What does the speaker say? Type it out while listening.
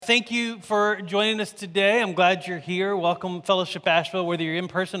Thank you for joining us today. I'm glad you're here. Welcome, Fellowship Asheville, whether you're in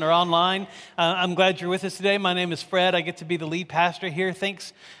person or online. I'm glad you're with us today. My name is Fred. I get to be the lead pastor here.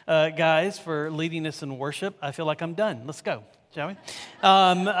 Thanks, guys, for leading us in worship. I feel like I'm done. Let's go, shall we?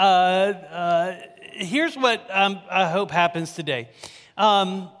 Here's what I hope happens today.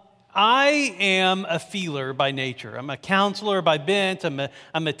 I am a feeler by nature. I'm a counselor by bent. I'm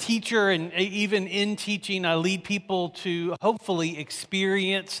a teacher, and even in teaching, I lead people to hopefully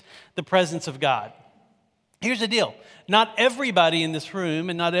experience the presence of God. Here's the deal. Not everybody in this room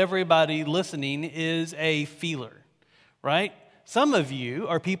and not everybody listening is a feeler, right? Some of you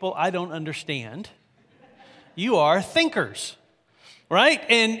are people I don't understand. You are thinkers, right?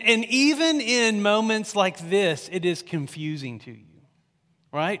 And even in moments like this, it is confusing to you.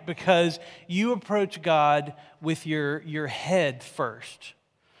 Right? Because you approach God with your head first,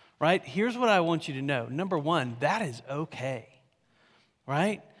 right? Here's what I want you to know. Number one, that is okay,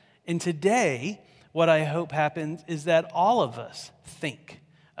 right? And today, what I hope happens is that all of us think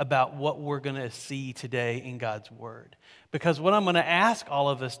about what we're going to see today in God's Word. Because what I'm going to ask all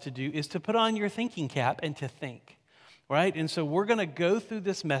of us to do is to put on your thinking cap and to think. Right? And so we're going to go through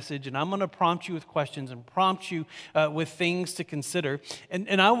this message, and I'm going to prompt you with questions and prompt you with things to consider.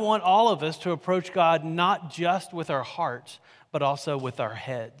 And I want all of us to approach God not just with our hearts, but also with our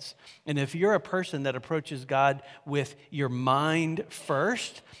heads. And if you're a person that approaches God with your mind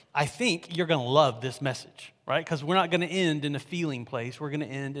first, I think you're going to love this message, right? Because we're not going to end in a feeling place. We're going to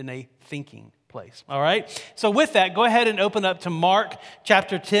end in a thinking place, all right? So with that, go ahead and open up to Mark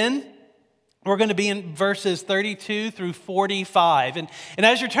chapter 10. We're going to be in verses 32 through 45. And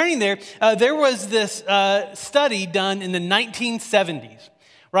as you're turning there, there was this study done in the 1970s,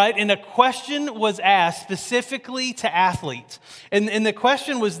 right? And a question was asked specifically to athletes. And the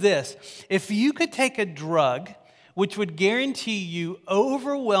question was this: if you could take a drug which would guarantee you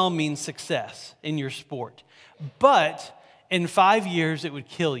overwhelming success in your sport, but in 5 years it would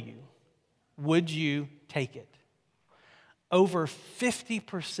kill you, would you take it? Over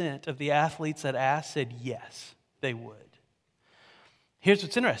 50% of the athletes that asked said yes, they would. Here's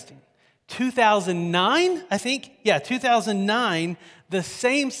what's interesting. 2009, 2009, the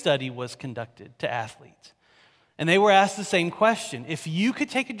same study was conducted to athletes. And they were asked the same question. If you could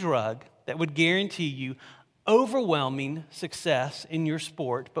take a drug that would guarantee you overwhelming success in your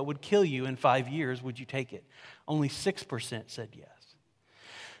sport, but would kill you in 5 years, would you take it? Only 6% said yes.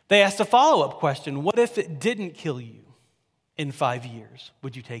 They asked a follow-up question. What if it didn't kill you in 5 years?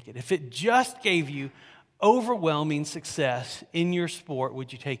 Would you take it? If it just gave you overwhelming success in your sport,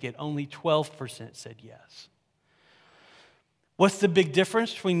 would you take it? Only 12% said yes. What's the big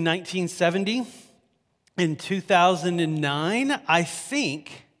difference between 1970 and 2009? I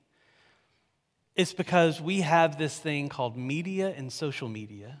think it's because we have this thing called media and social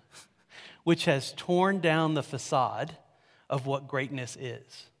media, which has torn down the facade of what greatness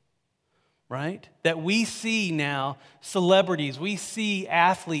is. Right? That we see now celebrities, we see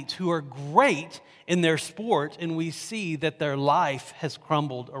athletes who are great in their sport, and we see that their life has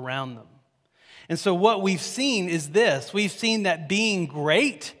crumbled around them. And so what we've seen is this. We've seen that being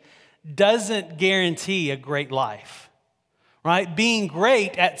great doesn't guarantee a great life. Right? Being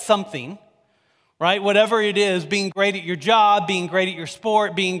great at something, right? Whatever it is, being great at your job, being great at your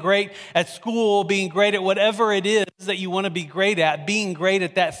sport, being great at school, being great at whatever it is that you want to be great at, being great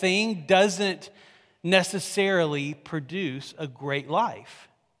at that thing doesn't necessarily produce a great life,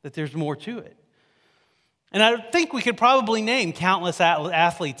 that there's more to it. And I think we could probably name countless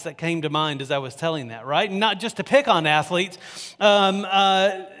athletes that came to mind as I was telling that, right? And not just to pick on athletes.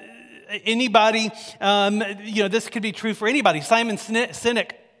 Anybody, this could be true for anybody. Simon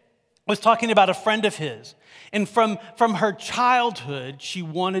Sinek was talking about a friend of his. And from her childhood, she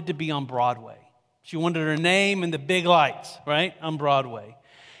wanted to be on Broadway. She wanted her name in the big lights, right, on Broadway.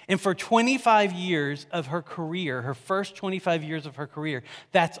 And for 25 years of her career, her first 25 years of her career,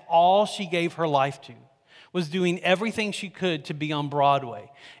 that's all she gave her life to, was doing everything she could to be on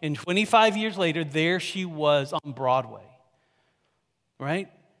Broadway. And 25 years later, there she was on Broadway, right?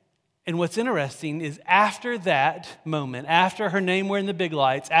 And what's interesting is after that moment, after her name were in the big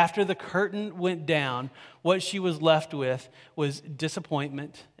lights, after the curtain went down, what she was left with was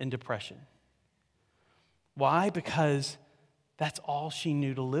disappointment and depression. Why? Because that's all she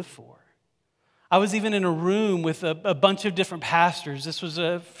knew to live for. I was even in a room with a bunch of different pastors. This was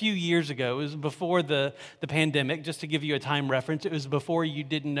a few years ago. It was before the pandemic, just to give you a time reference. It was before you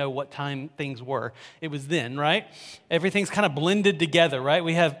didn't know what time things were. It was then, right? Everything's kind of blended together, right?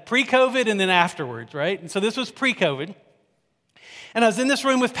 We have pre-COVID and then afterwards, right? And so this was pre-COVID. And I was in this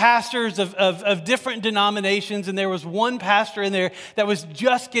room with pastors of different denominations, and there was one pastor in there that was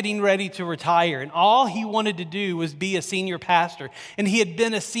just getting ready to retire. And all he wanted to do was be a senior pastor. And he had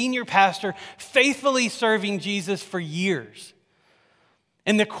been a senior pastor, faithfully serving Jesus for years.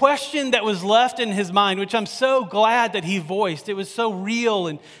 And the question that was left in his mind, which I'm so glad that he voiced, it was so real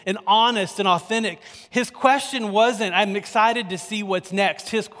and honest and authentic. His question wasn't, I'm excited to see what's next.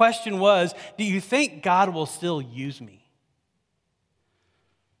 His question was, do you think God will still use me?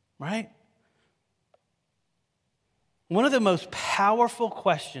 Right? One of the most powerful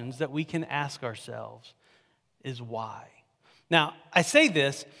questions that we can ask ourselves is why? Now, I say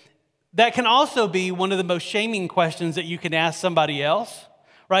this, that can also be one of the most shaming questions that you can ask somebody else.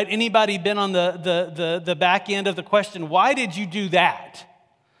 Right? Anybody been on the back end of the question, why did you do that?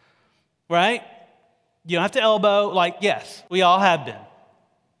 Right? You don't have to elbow, like, yes, we all have been.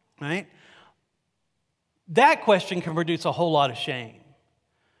 Right? That question can produce a whole lot of shame.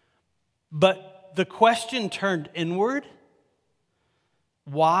 But the question turned inward,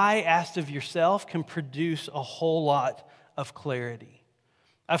 why asked of yourself, can produce a whole lot of clarity.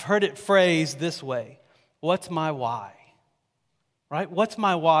 I've heard it phrased this way, what's my why? Right? What's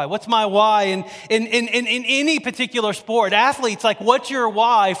my why? What's my why in any particular sport? Athletes, like, what's your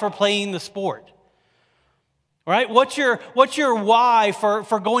why for playing the sport? Right? What's your why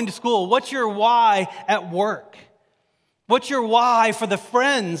for going to school? What's your why at work? What's your why for the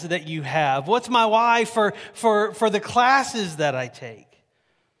friends that you have? What's my why for the classes that I take?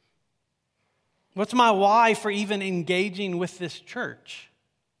 What's my why for even engaging with this church?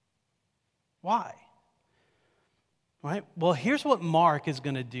 Why? Right? Well, here's what Mark is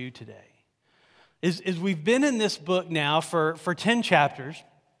going to do today. Is we've been in this book now for 10 chapters.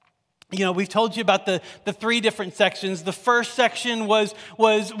 You know, we've told you about the three different sections. The first section was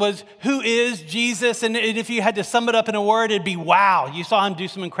who is Jesus? And if you had to sum it up in a word, it'd be wow. You saw him do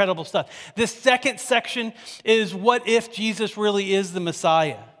some incredible stuff. The second section is what if Jesus really is the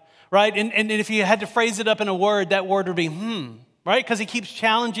Messiah? Right? And if you had to phrase it up in a word, that word would be right? Because he keeps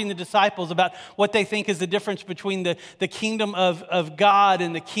challenging the disciples about what they think is the difference between the kingdom of God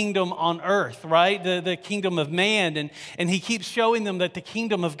and the kingdom on earth, right? The kingdom of man. And he keeps showing them that the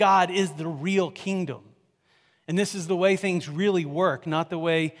kingdom of God is the real kingdom. And this is the way things really work, not the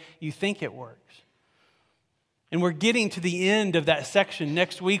way you think it works. And we're getting to the end of that section.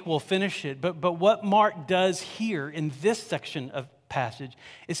 Next week we'll finish it. But what Mark does here in this section of passage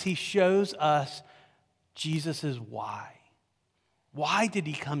is he shows us Jesus' why. Why did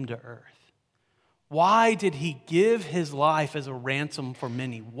he come to earth? Why did he give his life as a ransom for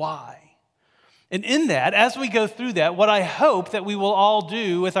many? Why? And in that, as we go through that, what I hope that we will all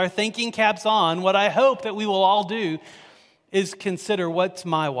do with our thinking caps on, what I hope that we will all do is consider what's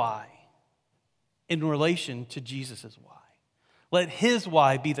my why in relation to Jesus' why. Let his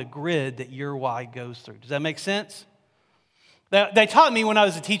why be the grid that your why goes through. Does that make sense? They taught me when I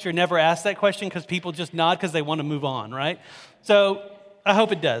was a teacher, never ask that question because people just nod because they want to move on, right? So I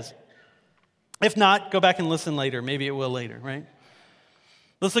hope it does. If not, go back and listen later. Maybe it will later, right?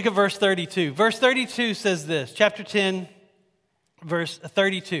 Let's look at verse 32. Verse 32 says this, chapter 10, verse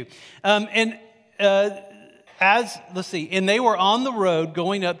 32. And they were on the road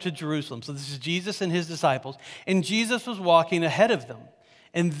going up to Jerusalem. So this is Jesus and his disciples. And Jesus was walking ahead of them.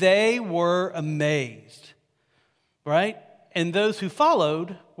 And they were amazed, right? And those who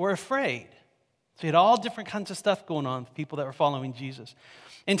followed were afraid. So he had all different kinds of stuff going on with people that were following Jesus.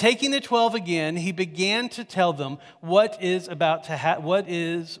 And taking the 12 again, he began to tell them what was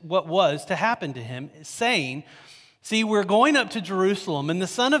to happen to him, saying, see, we're going up to Jerusalem, and the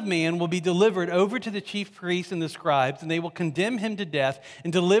Son of Man will be delivered over to the chief priests and the scribes, and they will condemn him to death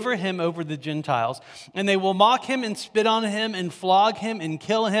and deliver him over to the Gentiles. And they will mock him and spit on him and flog him and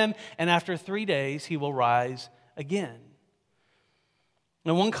kill him, and after 3 days he will rise again.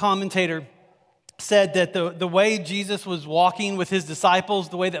 Now, one commentator said that the way Jesus was walking with his disciples,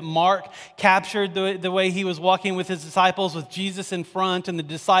 the way that Mark captured the way he was walking with his disciples with Jesus in front and the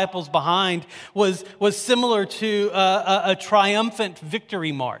disciples behind was similar to a triumphant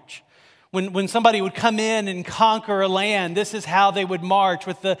victory march. When somebody would come in and conquer a land, this is how they would march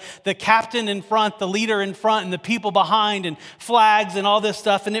with the captain in front, the leader in front, and the people behind, and flags and all this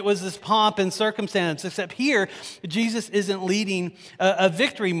stuff. And it was this pomp and circumstance. Except here, Jesus isn't leading a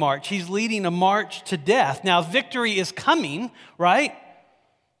victory march. He's leading a march to death. Now, victory is coming, right?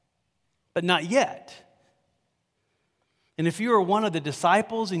 But not yet. And if you were one of the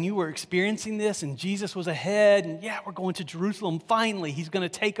disciples and you were experiencing this and Jesus was ahead and yeah, we're going to Jerusalem, finally, he's going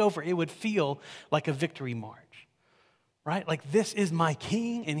to take over, it would feel like a victory march. right? Like, this is my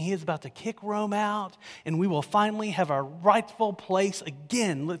king, and he is about to kick Rome out, and we will finally have our rightful place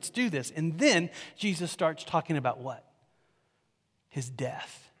again. Let's do this. And then Jesus starts talking about what? His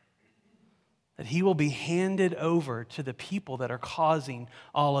death. That he will be handed over to the people that are causing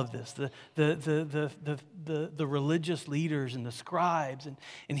all of this, the religious leaders and the scribes,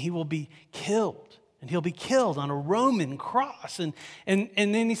 and he will be killed. And he'll be killed on a Roman cross. And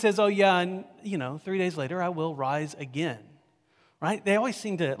then he says, oh yeah, and 3 days later I will rise again. Right? They always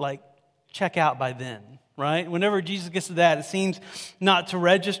seem to like check out by then, right? Whenever Jesus gets to that, it seems not to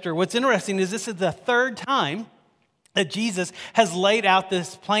register. What's interesting is this is the third time that Jesus has laid out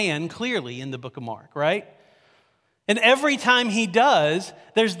this plan clearly in the book of Mark, right? And every time he does,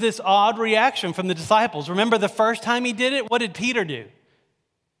 there's this odd reaction from the disciples. Remember the first time he did it? What did Peter do?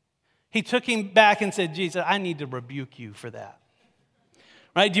 He took him back and said, Jesus, I need to rebuke you for that.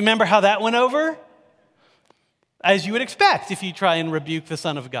 Right? Do you remember how that went over? As you would expect if you try and rebuke the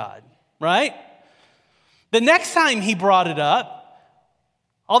Son of God, right? The next time he brought it up,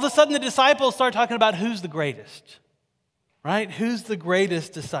 all of a sudden the disciples start talking about who's the greatest, right? Who's the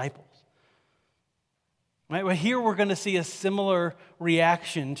greatest disciples? Right? Well, here we're going to see a similar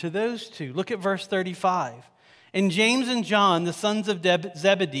reaction to those two. Look at verse 35. And James and John, the sons of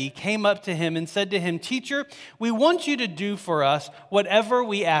Zebedee, came up to him and said to him, Teacher, we want you to do for us whatever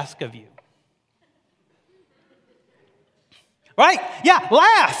we ask of you. Right? Yeah,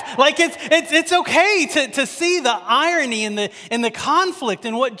 laugh. Like it's okay to see the irony and the conflict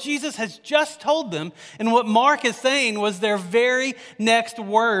in what Jesus has just told them, and what Mark is saying was their very next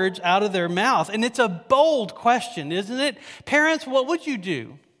words out of their mouth. And it's a bold question, isn't it? Parents, what would you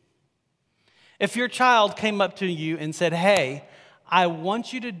do if your child came up to you and said, hey, I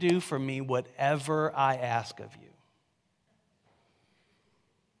want you to do for me whatever I ask of you?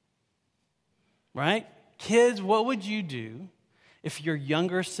 Right? Kids, what would you do if your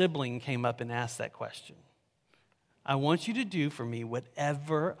younger sibling came up and asked that question? I want you to do for me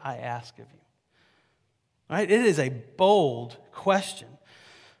whatever I ask of you. Right? It is a bold question.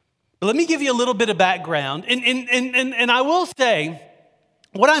 But let me give you a little bit of background. And I will say,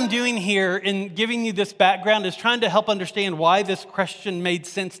 what I'm doing here in giving you this background is trying to help understand why this question made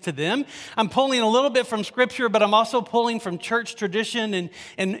sense to them. I'm pulling a little bit from Scripture, but I'm also pulling from church tradition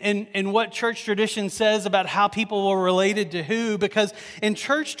and what church tradition says about how people were related to who. Because in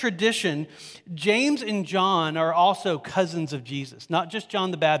church tradition, James and John are also cousins of Jesus. Not just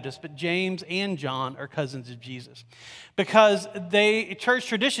John the Baptist, but James and John are cousins of Jesus. Because church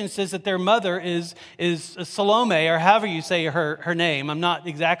tradition says that their mother is Salome, or however you say her name. I'm not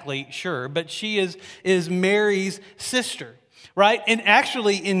exactly sure, but she is Mary's sister, right? And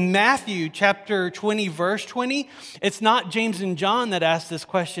actually in Matthew chapter 20, verse 20, it's not James and John that asked this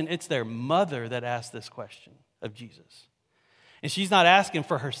question, it's their mother that asked this question of Jesus. And she's not asking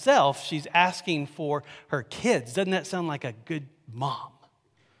for herself, she's asking for her kids. Doesn't that sound like a good mom?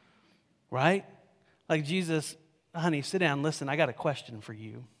 Right? Like, Jesus, honey, sit down, listen, I got a question for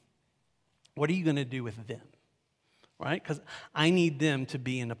you. What are you going to do with them? Right? Because I need them to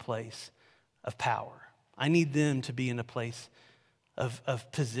be in a place of power. I need them to be in a place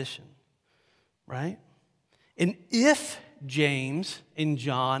of position. Right? And if James and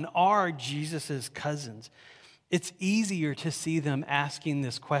John are Jesus' cousins, it's easier to see them asking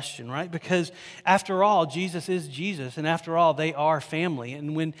this question, right? Because after all, Jesus is Jesus, and after all, they are family.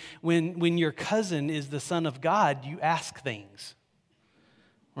 And when your cousin is the Son of God, you ask things,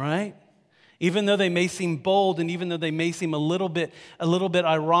 right? Even though they may seem bold, and even though they may seem a little bit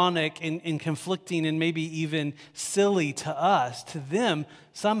ironic and conflicting and maybe even silly to us, to them,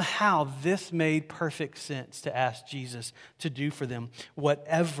 somehow this made perfect sense to ask Jesus to do for them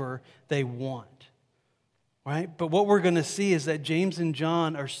whatever they want. Right? But what we're going to see is that James and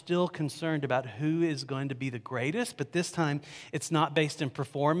John are still concerned about who is going to be the greatest, but this time it's not based in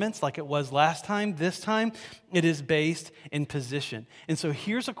performance like it was last time. This time it is based in position. And so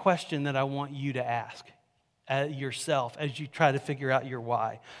here's a question that I want you to ask yourself as you try to figure out your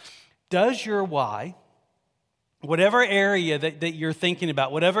why. Does your why, whatever area that you're thinking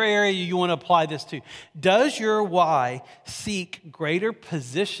about, whatever area you want to apply this to, does your why seek greater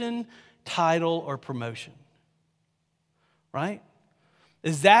position, title, or promotion? Right?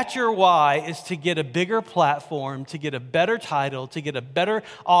 Is that your why, is to get a bigger platform, to get a better title, to get a better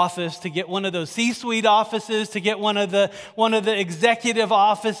office, to get one of those C-suite offices, to get one of the executive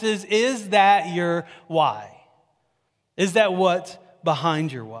offices? Is that your why? Is that what's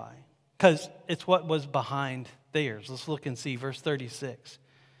behind your why? Because it's what was behind theirs. Let's look and see verse 36.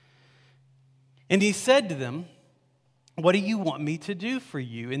 And he said to them, what do you want me to do for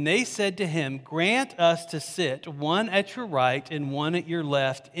you? And they said to him, grant us to sit, one at your right and one at your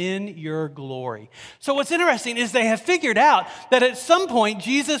left, in your glory. So what's interesting is they have figured out that at some point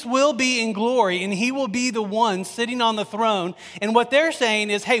Jesus will be in glory and he will be the one sitting on the throne. And what they're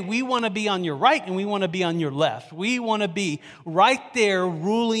saying is, hey, we want to be on your right and we want to be on your left. We want to be right there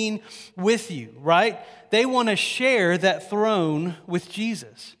ruling with you, right? They want to share that throne with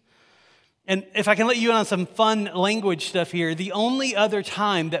Jesus. And if I can let you in on some fun language stuff here, the only other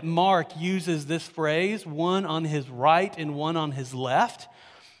time that Mark uses this phrase, one on his right and one on his left,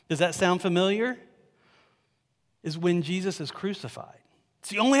 does that sound familiar? Is when Jesus is crucified. It's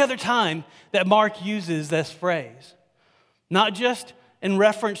the only other time that Mark uses this phrase. Not just in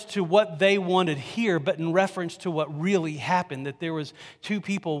reference to what they wanted here, but in reference to what really happened, that there was two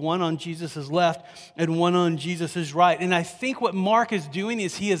people, one on Jesus' left and one on Jesus' right. And I think what Mark is doing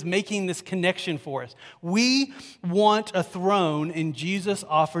is he is making this connection for us. We want a throne, and Jesus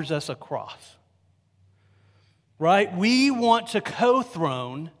offers us a cross. Right? We want to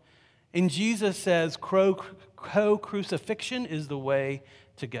co-throne, and Jesus says co-crucifixion is the way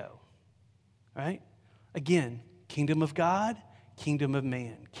to go. Right? Again, kingdom of God, kingdom of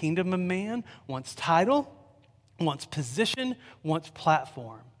man. Kingdom of man wants title, wants position, wants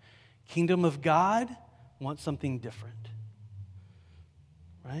platform. Kingdom of God wants something different.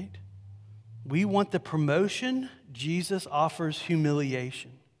 Right? We want the promotion. Jesus offers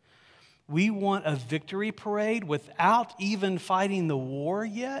humiliation. We want a victory parade without even fighting the war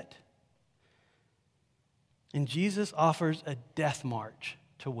yet. And Jesus offers a death march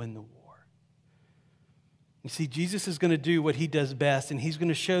to win the war. You see, Jesus is going to do what he does best, and he's going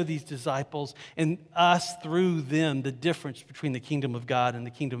to show these disciples and us through them the difference between the kingdom of God and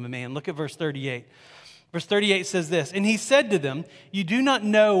the kingdom of man. Look at verse 38. Verse 38 says this, and he said to them, you do not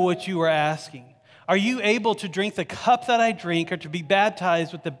know what you are asking. Are you able to drink the cup that I drink, or to be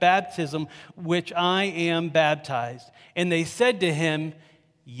baptized with the baptism which I am baptized? And they said to him,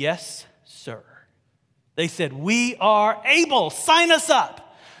 yes, sir. They said, we are able. Sign us up.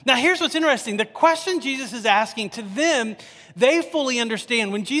 Now, here's what's interesting. The question Jesus is asking to them, they fully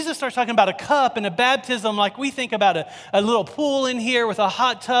understand. When Jesus starts talking about a cup and a baptism, like we think about a little pool in here with a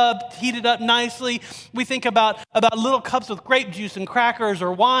hot tub heated up nicely. We think about little cups with grape juice and crackers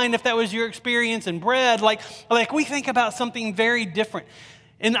or wine, if that was your experience, and bread. Like we think about something very different.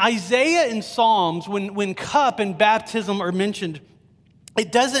 In Isaiah and Psalms, when cup and baptism are mentioned,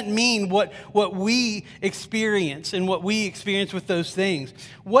 it doesn't mean what we experience and what we experience with those things.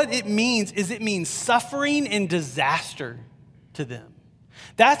 What it means is it means suffering and disaster to them.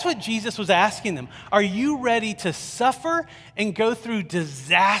 That's what Jesus was asking them. Are you ready to suffer and go through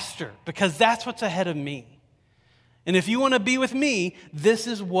disaster? Because that's what's ahead of me. And if you want to be with me, this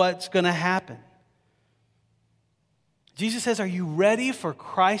is what's going to happen. Jesus says, are you ready for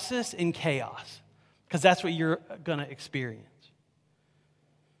crisis and chaos? Because that's what you're going to experience.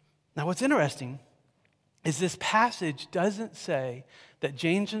 Now, what's interesting is this passage doesn't say that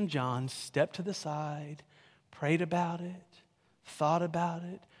James and John stepped to the side, prayed about it, thought about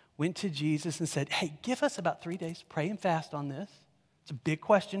it, went to Jesus and said, hey, give us about 3 days, pray and fast on this. It's a big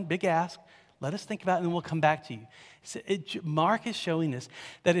question, big ask. Let us think about it, and then we'll come back to you. Mark is showing us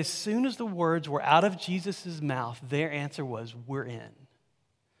that as soon as the words were out of Jesus' mouth, their answer was, we're in.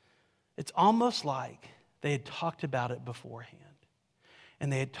 It's almost like they had talked about it beforehand. And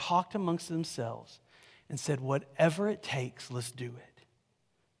they had talked amongst themselves and said, whatever it takes, let's do it.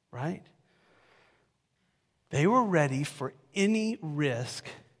 Right? They were ready for any risk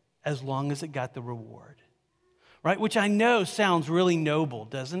as long as it got the reward. Right? Which I know sounds really noble,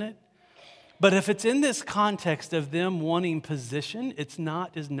 doesn't it? But if it's in this context of them wanting position, it's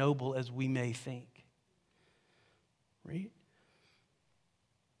not as noble as we may think. Right?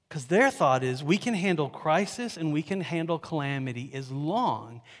 Because their thought is we can handle crisis and we can handle calamity as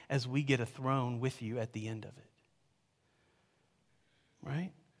long as we get a throne with you at the end of it.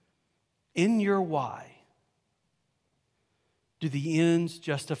 Right? In your why, do the ends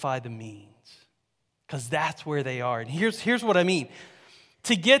justify the means? Because that's where they are. And here's what I mean.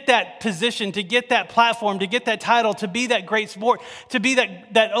 To get that position, to get that platform, to get that title, to be that great sport, to be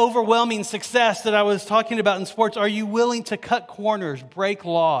that overwhelming success that I was talking about in sports, are you willing to cut corners, break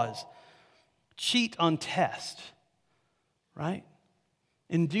laws, cheat on tests, right?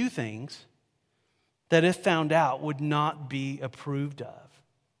 And do things that, if found out, would not be approved of?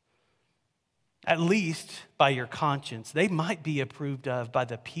 At least by your conscience. They might be approved of by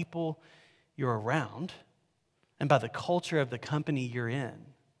the people you're around and by the culture of the company you're in,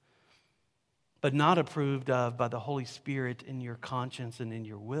 but not approved of by the Holy Spirit in your conscience and in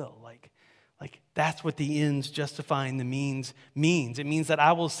your will. Like Like, that's what the ends justifying the means means. It means that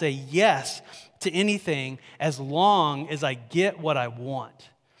I will say yes to anything as long as I get what I want.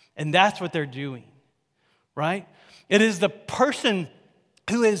 And that's what they're doing, right? It is the person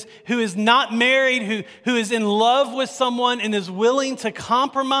who is not married, who is in love with someone and is willing to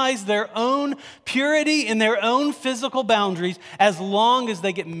compromise their own purity and their own physical boundaries as long as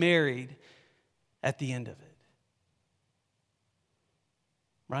they get married at the end of it.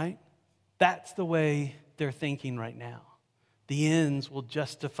 Right? That's the way they're thinking right now. The ends will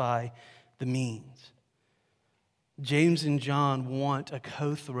justify the means. James and John want a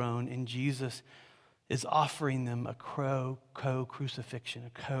co-throne, and Jesus is offering them a co-crucifixion,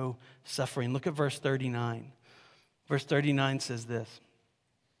 a co-suffering. Look at verse 39. Verse 39 says this.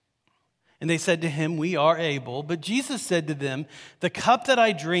 And they said to him, we are able. But Jesus said to them, the cup that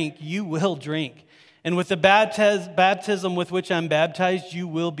I drink, you will drink. And with the baptism with which I'm baptized, you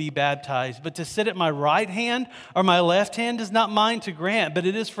will be baptized. But to sit at my right hand or my left hand is not mine to grant, but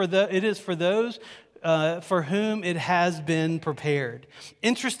it is for those for whom it has been prepared.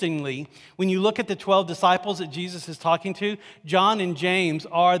 Interestingly, when you look at the 12 disciples that Jesus is talking to, John and James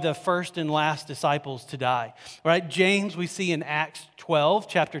are the first and last disciples to die. Right? James, we see in Acts 12,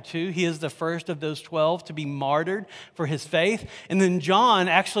 chapter 2, he is the first of those 12 to be martyred for his faith. And then John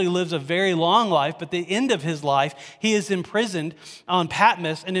actually lives a very long life, but at the end of his life, he is imprisoned on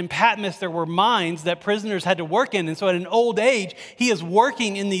Patmos. And in Patmos, there were mines that prisoners had to work in. And so at an old age, he is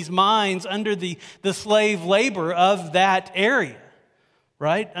working in these mines under the slave labor of that area,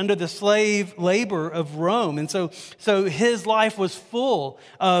 right? Under the slave labor of Rome. And so his life was full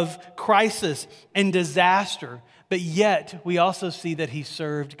of crisis and disaster, but yet we also see that he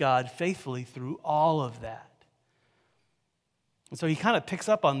served God faithfully through all of that. And so he kind of picks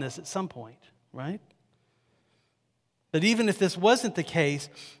up on this at some point, right? But even if this wasn't the case,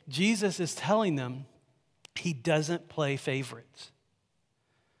 Jesus is telling them he doesn't play favorites.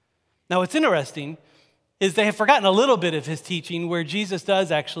 Now, what's interesting is they have forgotten a little bit of his teaching where Jesus does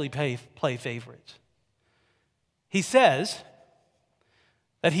actually play favorites. He says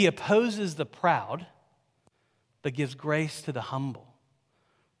that he opposes the proud, but gives grace to the humble,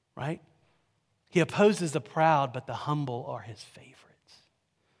 right? He opposes the proud, but the humble are his favorites.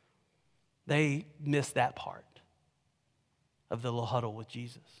 They miss that part of the little huddle with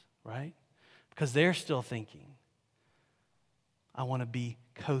Jesus, right? Because they're still thinking, I want to be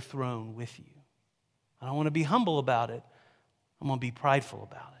co-throned with you. I don't want to be humble about it. I'm going to be prideful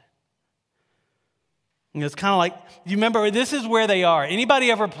about it. And it's kind of like, you remember, this is where they are.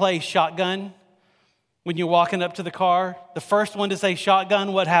 Anybody ever play shotgun when you're walking up to the car? The first one to say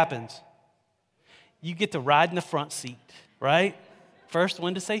shotgun, what happens? You get to ride in the front seat, right? First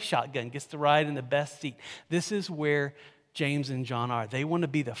one to say shotgun gets to ride in the best seat. This is where James and John are. They want to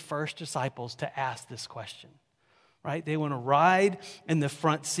be the first disciples to ask this question. Right? They want to ride in the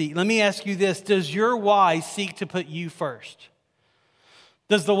front seat. Let me ask you this. Does your why seek to put you first?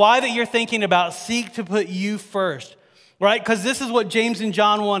 Does the why that you're thinking about seek to put you first? Right? Because this is what James and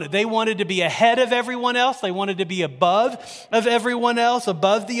John wanted. They wanted to be ahead of everyone else. They wanted to be above of everyone else,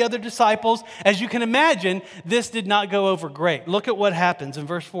 above the other disciples. As you can imagine, this did not go over great. Look at what happens in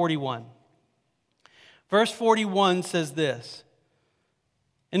verse 41. Verse 41 says this.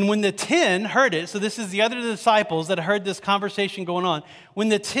 And when the 10 heard it, so this is the other disciples that heard this conversation going on. When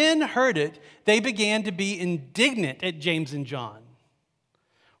the 10 heard it, they began to be indignant at James and John.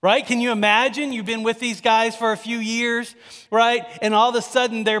 Right? Can you imagine? You've been with these guys for a few years, right? And all of a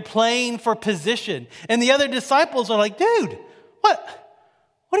sudden they're playing for position. And the other disciples are like, dude, what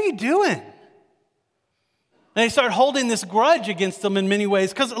are you doing? And they start holding this grudge against them in many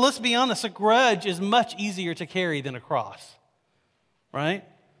ways. Because let's be honest, a grudge is much easier to carry than a cross. Right?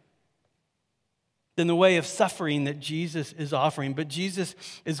 Than the way of suffering that Jesus is offering. But Jesus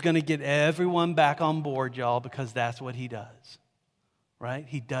is going to get everyone back on board, y'all, because that's what he does. Right?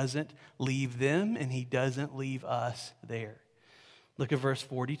 He doesn't leave them and he doesn't leave us there. Look at verse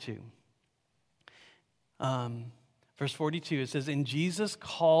 42. Verse 42, it says, and Jesus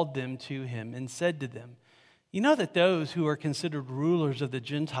called them to him and said to them, you know that those who are considered rulers of the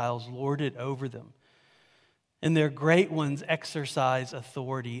Gentiles lord it over them, and their great ones exercise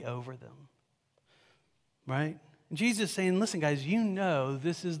authority over them. Right? And Jesus is saying, listen, guys, you know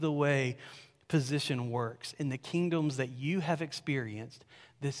this is the way position works. In the kingdoms that you have experienced,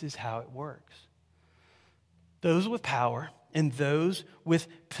 this is how it works. Those with power and those with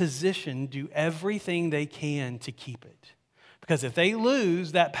position do everything they can to keep it. Because if they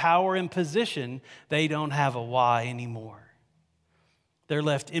lose that power and position, they don't have a why anymore. They're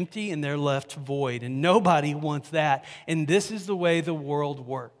left empty and they're left void, and nobody wants that. And this is the way the world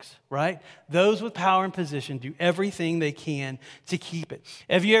works, right? Those with power and position do everything they can to keep it.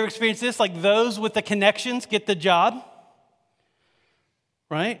 Have you ever experienced this? Like those with the connections get the job,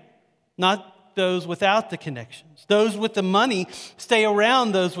 right? Not those without the connections. Those with the money stay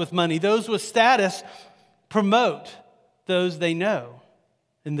around those with money. Those with status promote those they know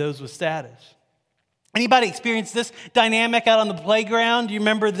and those with status. Anybody experience this dynamic out on the playground? Do you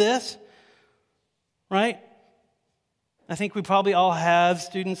remember this? Right? I think we probably all have.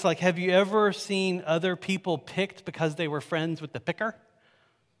 Students, like, have you ever seen other people picked because they were friends with the picker?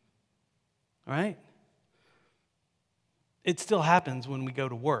 Right? It still happens when we go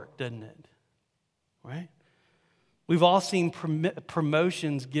to work, doesn't it? Right? We've all seen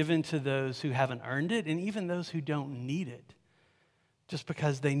promotions given to those who haven't earned it and even those who don't need it, just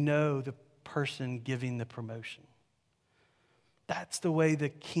because they know the person giving the promotion. That's the way the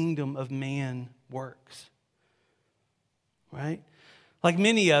kingdom of man works, right? Like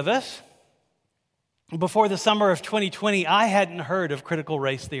many of us, before the summer of 2020, I hadn't heard of critical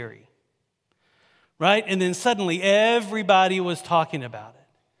race theory, right? And then suddenly everybody was talking about it.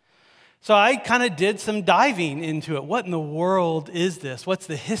 So I kind of did some diving into it. What in the world is this? What's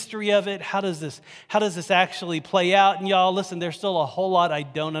the history of it? How does this actually play out? And y'all, listen, there's still a whole lot I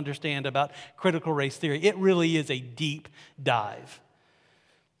don't understand about critical race theory. It really is a deep dive.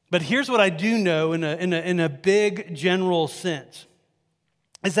 But here's what I do know in a big general sense,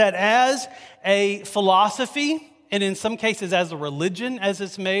 is that as a philosophy, and in some cases as a religion, as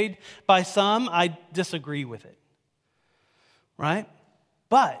it's made by some, I disagree with it, right?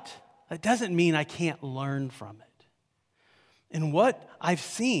 But that doesn't mean I can't learn from it. And what I've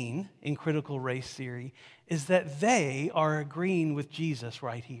seen in critical race theory is that they are agreeing with Jesus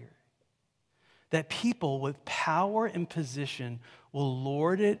right here. That people with power and position will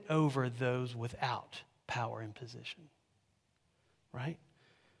lord it over those without power and position. Right?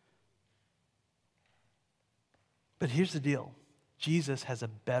 But here's the deal. Jesus has a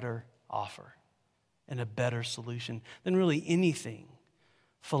better offer and a better solution than really anything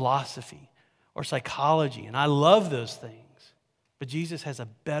philosophy or psychology, and I love those things, but Jesus has a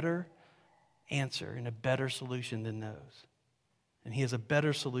better answer and a better solution than those. And he has a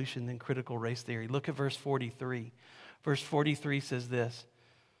better solution than critical race theory. Look at verse 43. Verse 43 says this,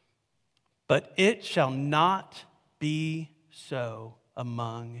 "But it shall not be so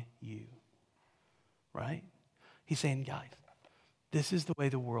among you." Right? He's saying, guys, this is the way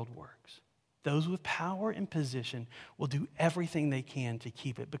the world works. Those with power and position will do everything they can to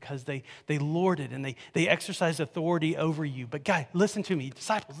keep it because they lord it and they exercise authority over you. But guys, listen to me.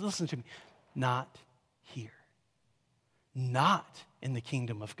 Disciples, listen to me. Not here. Not in the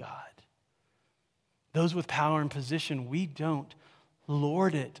kingdom of God. Those with power and position, we don't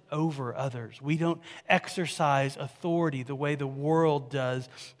lord it over others. We don't exercise authority the way the world does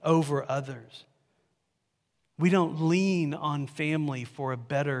over others. We don't lean on family for a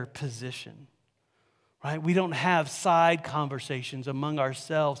better position, right? We don't have side conversations among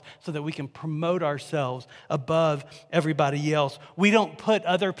ourselves so that we can promote ourselves above everybody else. We don't put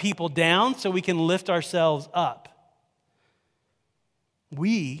other people down so we can lift ourselves up.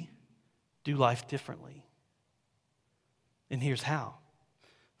 We do life differently. And here's how.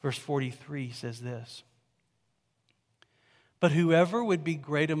 Verse 43 says this, "But whoever would be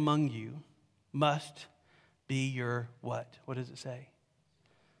great among you must be your" what? What does it say?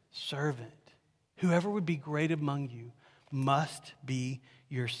 Servant. Whoever would be great among you must be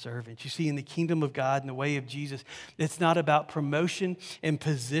your servant. You see, in the kingdom of God, in the way of Jesus, it's not about promotion and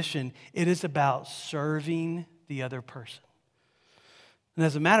position. It is about serving the other person. And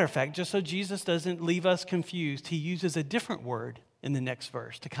as a matter of fact, just so Jesus doesn't leave us confused, he uses a different word in the next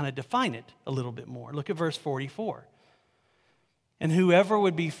verse to kind of define it a little bit more. Look at verse 44. "And whoever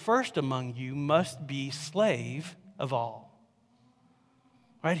would be first among you must be slave of all."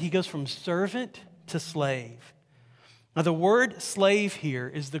 Right? He goes from servant to slave. Now, the word slave here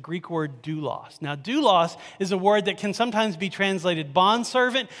is the Greek word doulos. Now, doulos is a word that can sometimes be translated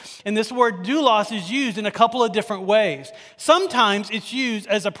bondservant, and this word doulos is used in a couple of different ways. Sometimes it's used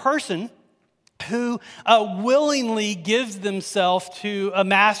as a person who willingly gives themselves to a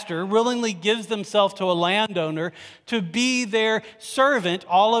master, willingly gives themselves to a landowner to be their servant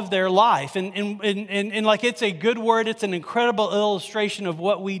all of their life. And like it's a good word, it's an incredible illustration of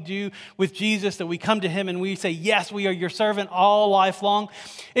what we do with Jesus, that we come to him and we say, yes, we are your servant all life long.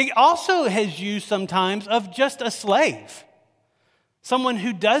 It also has used sometimes of just a slave. Someone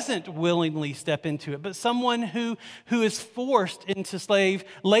who doesn't willingly step into it, but someone who is forced into slave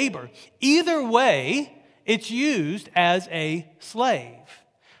labor. Either way, it's used as a slave.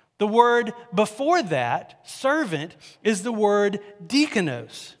 The word before that, servant, is the word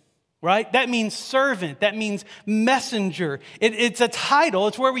diakonos, right? That means servant. That means messenger. It's a title.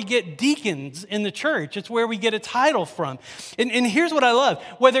 It's where we get deacons in the church. It's where we get a title from. And here's what I love.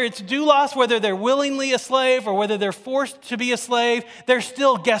 Whether it's doulos, whether they're willingly a slave or whether they're forced to be a slave, they're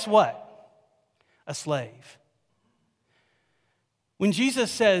still, guess what? A slave. When Jesus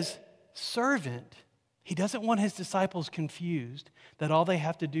says servant, he doesn't want his disciples confused that all they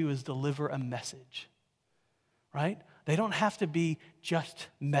have to do is deliver a message, right? They don't have to be just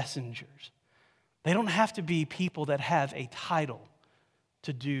messengers. They don't have to be people that have a title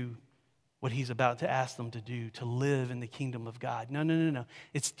to do what he's about to ask them to do, to live in the kingdom of God. No.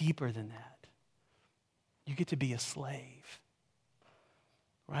 It's deeper than that. You get to be a slave,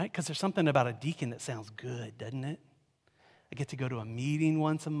 right? Because there's something about a deacon that sounds good, doesn't it? I get to go to a meeting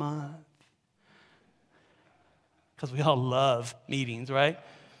once a month. Because we all love meetings, right?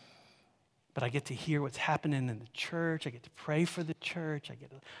 But I get to hear what's happening in the church. I get to pray for the church. I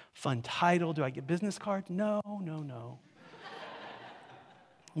get a fun title. Do I get business cards? No.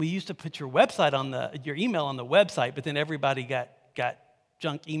 We used to put your website on your email on the website, but then everybody got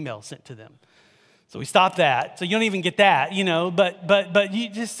junk email sent to them. So we stopped that. So you don't even get that, but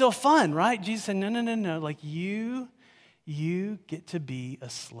it's still fun, right? Jesus said, no. Like you get to be a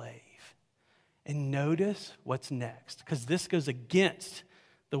slave. And notice what's next, because this goes against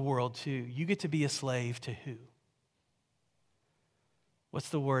the world too. You get to be a slave to who? What's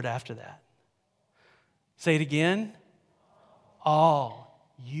the word after that? Say it again. All.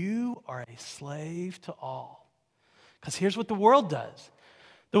 You are a slave to all. Because here's what the world does.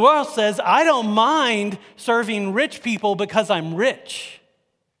 The world says, I don't mind serving rich people because I'm rich.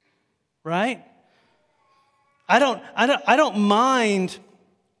 Right? I don't mind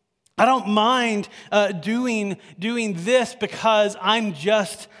doing this because I'm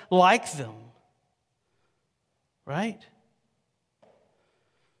just like them. Right?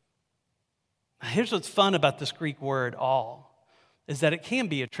 Here's what's fun about this Greek word, all, is that it can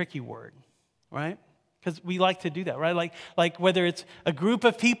be a tricky word, right? Because we like to do that, right? Like whether it's a group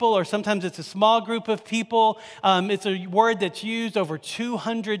of people or sometimes it's a small group of people, it's a word that's used over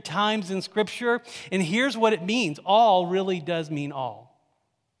 200 times in Scripture. And here's what it means. All really does mean all,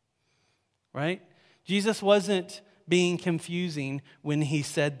 right? Jesus wasn't being confusing when he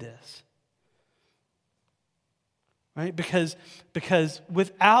said this, right? Because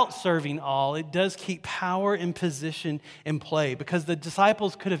without serving all, it does keep power and position in play. Because the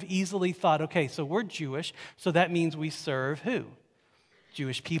disciples could have easily thought, okay, so we're Jewish, so that means we serve who?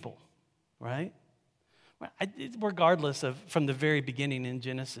 Jewish people, right? Regardless of, from the very beginning in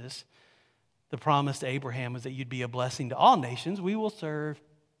Genesis, the promise to Abraham was that you'd be a blessing to all nations. We will serve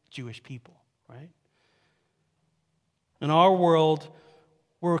Jewish people, right? In our world,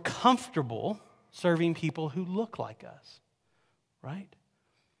 we're comfortable serving people who look like us, right?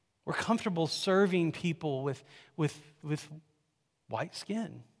 We're comfortable serving people with white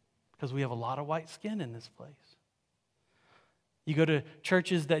skin because we have a lot of white skin in this place. You go to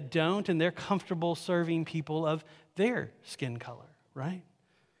churches that don't, and they're comfortable serving people of their skin color, right?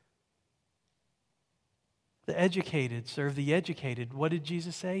 The educated serve the educated. What did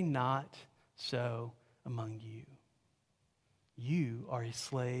Jesus say? Not so among you. You are a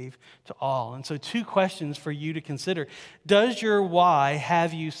slave to all. And so 2 questions for you to consider. Does your why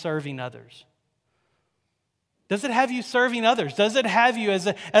have you serving others? Does it have you serving others? Does it have you as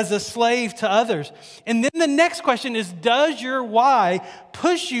a slave to others? And then the next question is, does your why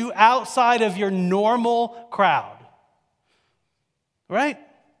push you outside of your normal crowd? Right?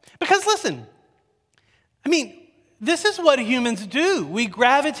 Because listen, this is what humans do. We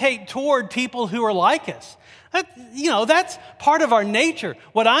gravitate toward people who are like us. That's part of our nature.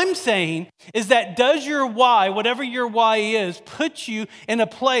 What I'm saying is that does your why, whatever your why is, put you in a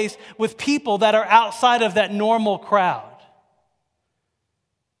place with people that are outside of that normal crowd?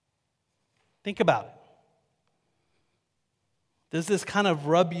 Think about it. Does this kind of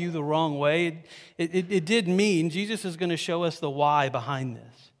rub you the wrong way? It did me, and Jesus is going to show us the why behind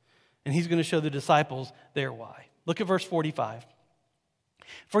this. And he's going to show the disciples their why. Look at verse 45.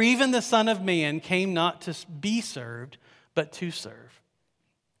 For even the Son of Man came not to be served, but to serve,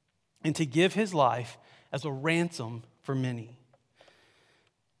 and to give his life as a ransom for many.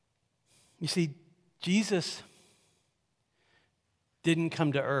 You see, Jesus didn't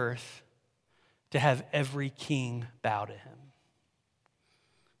come to earth to have every king bow to him,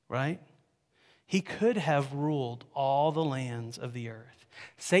 right? He could have ruled all the lands of the earth.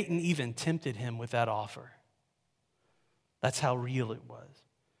 Satan even tempted him with that offer. That's how real it was.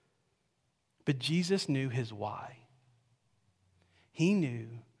 But Jesus knew his why. He knew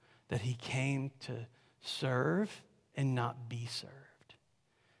that he came to serve and not be served,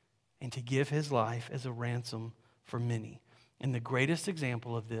 and to give his life as a ransom for many. And the greatest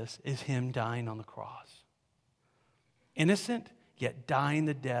example of this is him dying on the cross. Innocent, yet dying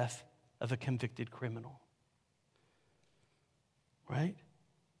the death of a convicted criminal. Right?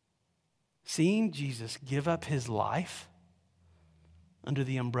 Seeing Jesus give up his life under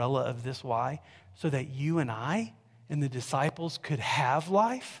the umbrella of this why, so that you and I and the disciples could have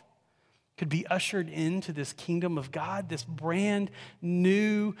life, could be ushered into this kingdom of God, this brand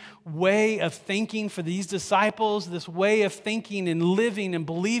new way of thinking for these disciples, this way of thinking and living and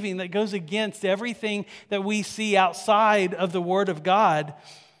believing that goes against everything that we see outside of the Word of God.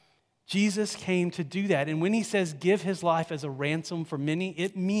 Jesus came to do that. And when he says give his life as a ransom for many,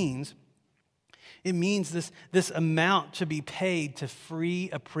 it means this amount to be paid to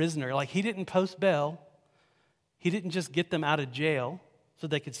free a prisoner. Like, he didn't post bail. He didn't just get them out of jail so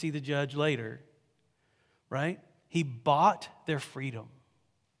they could see the judge later, right? He bought their freedom.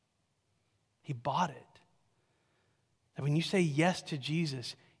 He bought it. And when you say yes to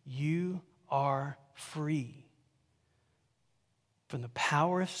Jesus, you are free from the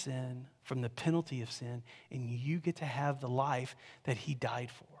power of sin, from the penalty of sin, and you get to have the life that he died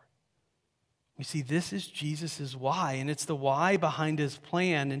for. You see, this is Jesus' why, and it's the why behind his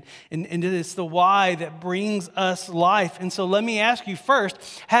plan, and it's the why that brings us life. And so let me ask you first,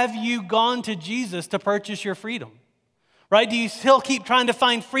 have you gone to Jesus to purchase your freedom? Right? Do you still keep trying to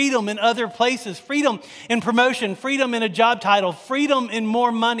find freedom in other places? Freedom in promotion, freedom in a job title, freedom in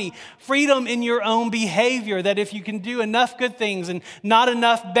more money, freedom in your own behavior, that if you can do enough good things and not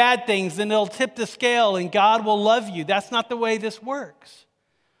enough bad things, then it'll tip the scale and God will love you. That's not the way this works.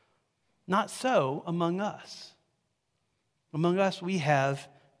 Not so among us. Among us, we have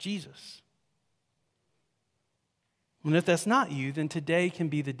Jesus. And if that's not you, then today can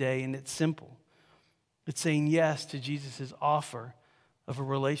be the day, and it's simple. It's saying yes to Jesus' offer of a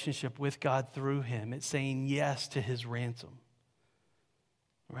relationship with God through him. It's saying yes to his ransom,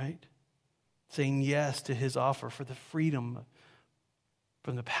 right? Saying yes to his offer for the freedom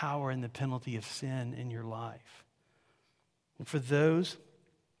from the power and the penalty of sin in your life. And for those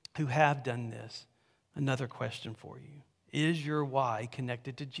who have done this, another question for you. Is your why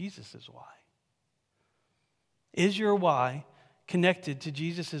connected to Jesus' why? Is your why connected to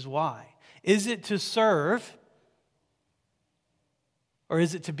Jesus' why? Is it to serve, or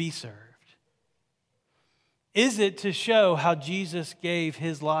is it to be served? Is it to show how Jesus gave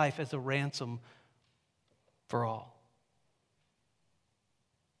his life as a ransom for all?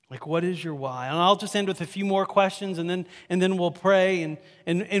 Like, what is your why? And I'll just end with a few more questions, and then we'll pray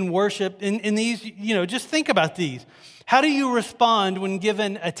and worship. In these, just think about these. How do you respond when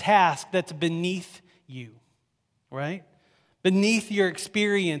given a task that's beneath you, right? Beneath your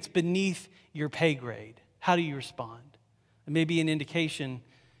experience, beneath your pay grade? How do you respond? It may be an indication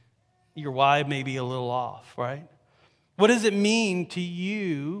your why may be a little off, right? What does it mean to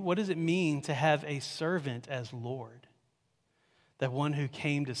you? What does it mean to have a servant as Lord? That one who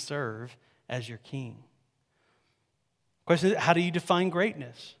came to serve as your king. Question is, how do you define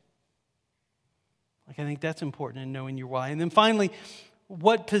greatness? I think that's important in knowing your why. And then finally,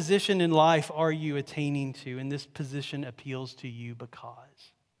 what position in life are you attaining to? And this position appeals to you because.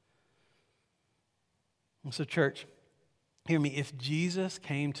 And so, church, hear me. If Jesus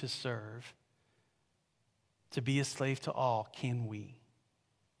came to serve, to be a slave to all, can we?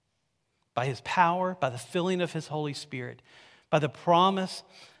 By his power, by the filling of his Holy Spirit, by the promise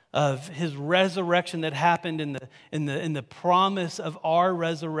of his resurrection that happened in the promise of our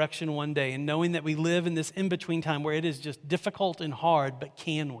resurrection one day, and knowing that we live in this in-between time where it is just difficult and hard, but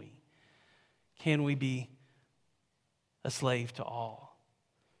can we? Can we be a slave to all?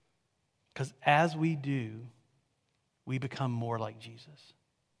 Because as we do, we become more like Jesus.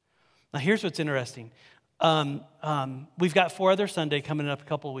 Now here's what's interesting. We've got 4 Other Sunday coming up a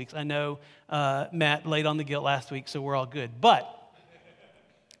couple of weeks. I know Matt laid on the guilt last week, so we're all good. But,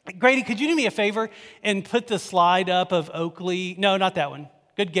 Grady, could you do me a favor and put the slide up of Oakley? No, not that one.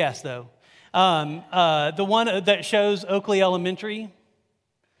 Good guess, though. The one that shows Oakley Elementary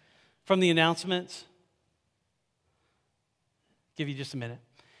from the announcements. Give you just a minute.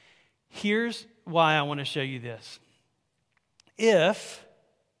 Here's why I want to show you this. If...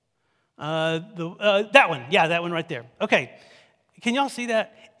 that one. Yeah, that one right there. Okay. Can y'all see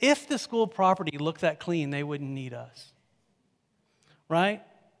that? If the school property looked that clean, they wouldn't need us. Right?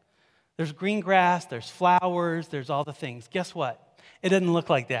 There's green grass, there's flowers, there's all the things. Guess what? It doesn't look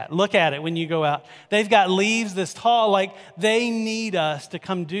like that. Look at it when you go out. They've got leaves this tall, like they need us to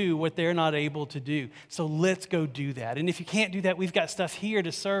come do what they're not able to do. So let's go do that. And if you can't do that, we've got stuff here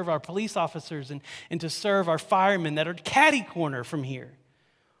to serve our police officers and to serve our firemen that are catty corner from here.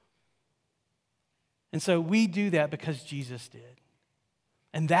 And so we do that because Jesus did.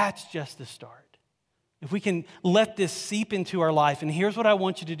 And that's just the start. If we can let this seep into our life, and here's what I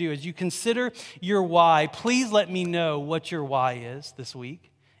want you to do. As you consider your why, please let me know what your why is this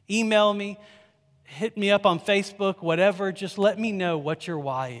week. Email me, hit me up on Facebook, whatever. Just let me know what your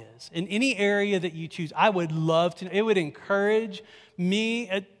why is. In any area that you choose, I would love to. It would encourage me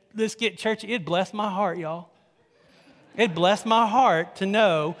at Let's Get Church. It'd bless my heart, y'all. It'd bless my heart to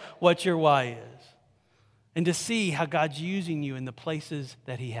know what your why is and to see how God's using you in the places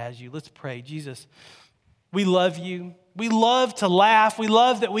that He has you. Let's pray. Jesus, we love you. We love to laugh. We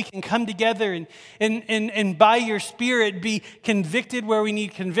love that we can come together and by your Spirit be convicted where we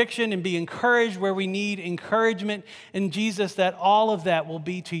need conviction and be encouraged where we need encouragement. And Jesus, that all of that will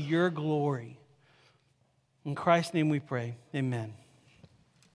be to your glory. In Christ's name we pray. Amen.